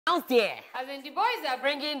there. As in, the boys are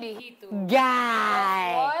bringing the heat to.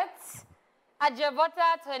 Guy. What?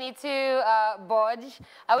 Ajabota 22 Bodge.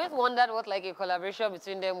 I always wondered what like a collaboration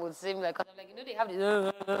between them would seem like. Cause I'm like, you know, they have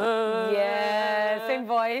this. Yeah, same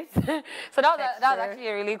voice. So that was actually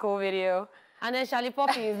a really cool video. And then Charlie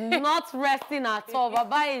Poppy is not resting at all.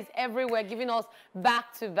 Baba is everywhere, giving us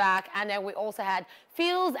back to back. And then we also had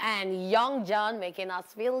Fields and Young John making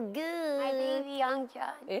us feel good. My baby Young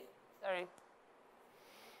John. Eh? Sorry.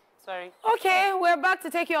 Okay, we're back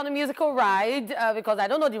to take you on a musical ride because I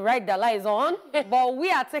don't know the ride Dala is on, but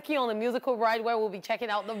we are taking you on a musical ride where we'll be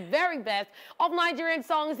checking out the very best of Nigerian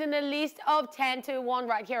songs in the list of 10 to 1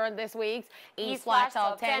 right here on this week's East Flash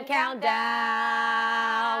Top 10 Countdown.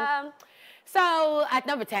 So at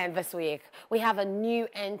number 10 this week, we have a new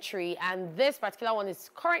entry, and this particular one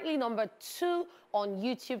is currently number 2 on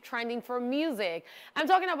YouTube trending for music. I'm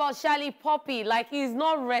talking about Charlie Poppy, like he's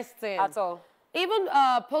not resting. At all. Even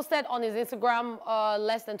posted on his Instagram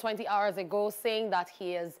less than 20 hours ago saying that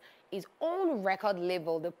he has his own record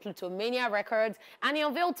label, the Plutomania Records, and he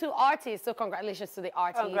unveiled 2 artists, so congratulations to the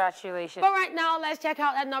artists. Congratulations. But right now, let's check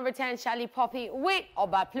out at number 10, Charlie Poppy with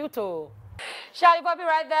Oba Pluto. Charlie Poppy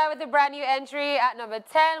right there with the brand new entry at number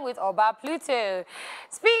 10 with Oba Pluto.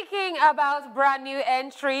 Speaking about brand new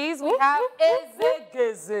entries, we have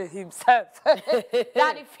Eze himself.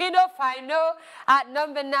 Daddy Fino at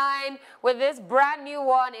number 9 with this brand new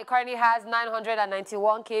one. It currently has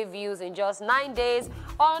 991K views in just 9 days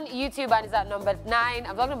on YouTube and is at number 9.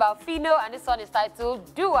 I'm talking about Fino and this song is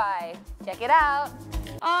titled Do I? Check it out.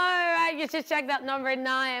 All right, you should check that number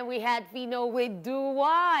 9. We had Fino with Do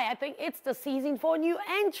I. I think it's the season for new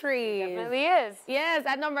entries. It definitely is. Yes,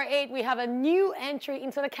 at number 8, we have a new entry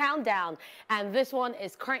into the countdown. And this one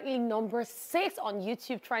is currently number 6 on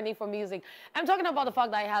YouTube trending for music. I'm talking about the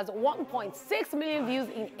fact that it has 1.6 million views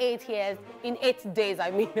in 8 years, in 8 days,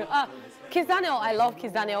 I mean. Kiss Daniel, I love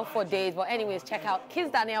Kiss Daniel for days. But anyways, check out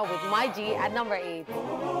Kiss Daniel with My G at number 8.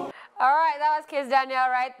 All right, that was Kiss Daniel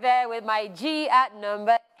right there with My G at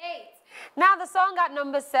number 8. Now, the song at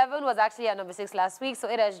number 7 was actually at number 6 last week, so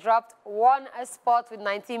it has dropped 1 spot with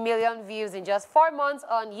 90 million views in just 4 months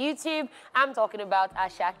on YouTube. I'm talking about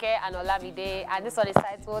Ashake and Olamide, and this one is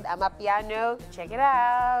titled I'm a Piano. Check it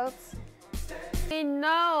out.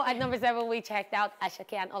 No, at number 7, we checked out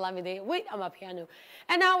Ashake and Olamide with I'm a Piano.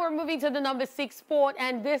 And now we're moving to the number 6 spot,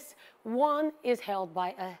 and this one is held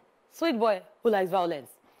by a sweet boy who likes violence.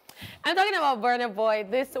 I'm talking about Burna Boy.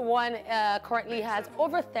 This one currently has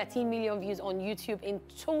over 13 million views on YouTube in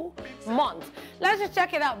 2 months. Let's just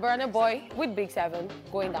check it out. Burna Boy with Big 7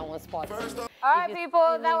 going down 1 spot. All right,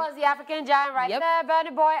 people, that was the African giant right there.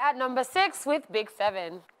 Burna Boy at number 6 with Big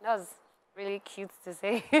 7. That was really cute to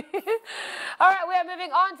say. All right, we are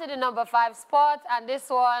moving on to the number 5 spot, and this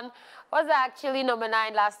one was actually number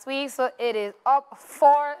 9 last week, so it is up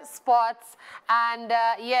 4 spots, and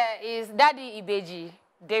yeah, is Daddy Ibeji.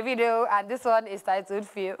 Davido, and this one is titled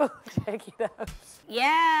Feel. Check it out.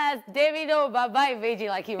 Yes, Davido, bye-bye, Veggie,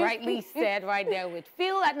 like he rightly said right there with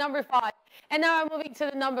Feel at number 5. And now I'm moving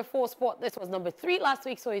to the number 4 spot. This was number 3 last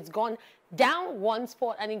week, so it's gone down 1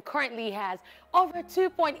 spot, and it currently has over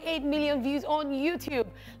 2.8 million views on YouTube.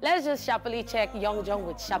 Let's just sharply check Young John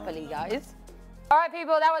with Sharply, guys. All right,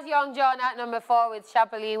 people, that was Young John at number 4 with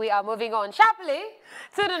Sharply. We are moving on sharply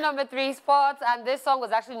to the number 3 spot, and this song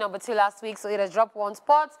was actually number 2 last week, so it has dropped 1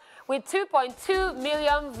 spot with 2.2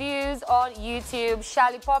 million views on YouTube.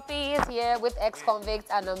 Charlie Poppy is here with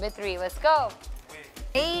Ex-Convict at number 3. Let's go.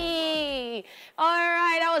 Hey, all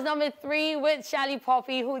right, that was number 3 with Charlie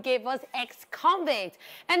Poppy, who gave us Ex-Convict.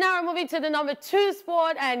 And now we're moving to the number 2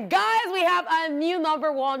 spot, and guys, we have a new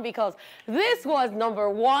number 1 because this was number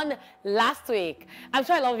 1 last week. I'm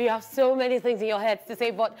sure a lot of you have so many things in your heads to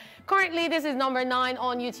say, but currently this is number 9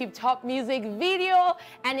 on YouTube Top Music Video,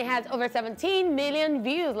 and it has over 17 million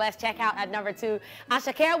views. Let's check out at number 2,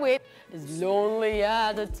 Ashake with Lonely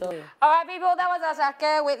at the Top. All right, people, that was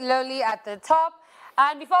Ashake with Lonely at the Top.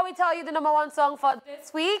 And before we tell you the number 1 song for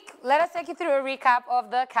this week, let us take you through a recap of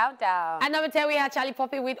the countdown. At number 10, we had Charlie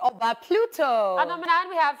Poppy with Oba Pluto. At number 9,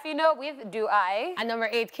 we have Fino with Do I. At number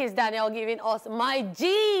 8, Kiss Daniel giving us My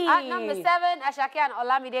G. At number 7, Ashake and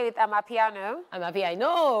Olamide with I'm a Piano. I'm happy, I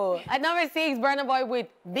know. At number 6, Burna Boy with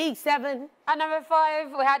Big 7. At number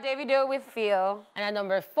 5, we had Davido with Feel. And at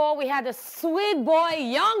number 4, we had the sweet boy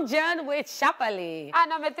Young John with Sharply. At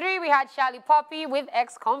number 3, we had Charlie Poppy with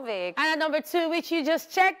Ex-Convict. And at number 2, which you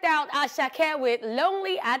just checked out, Ashake with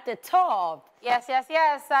Lonely at the Top. Yes, yes,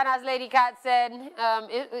 yes. And as Lady Cat said,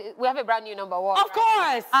 we have a brand new number one. Of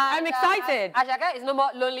course. I'm excited. Ashaka is no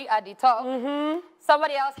more lonely at the top.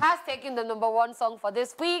 Somebody else has taken the number one song for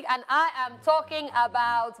this week, and I am talking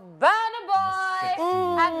about Burna Boy.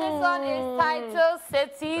 And this one is titled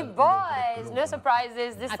City Boys. No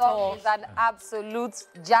surprises. This song is an absolute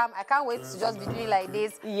jam. I can't wait to just be doing like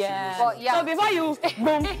this. Yeah. But yeah. So before you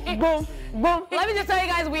boom, boom, boom, let me just tell you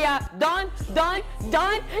guys we are done.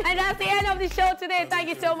 And that's the end of the show today. Thank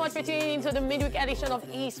you so much for tuning in to the midweek edition of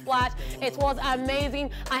E-Splash. It was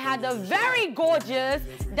amazing. I had the very gorgeous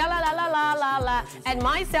Da-la-la-la-la-la-la and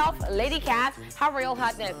myself, Lady Cat, her real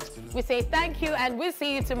hotness. We say thank you and we'll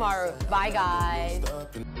see you tomorrow. Bye, guys.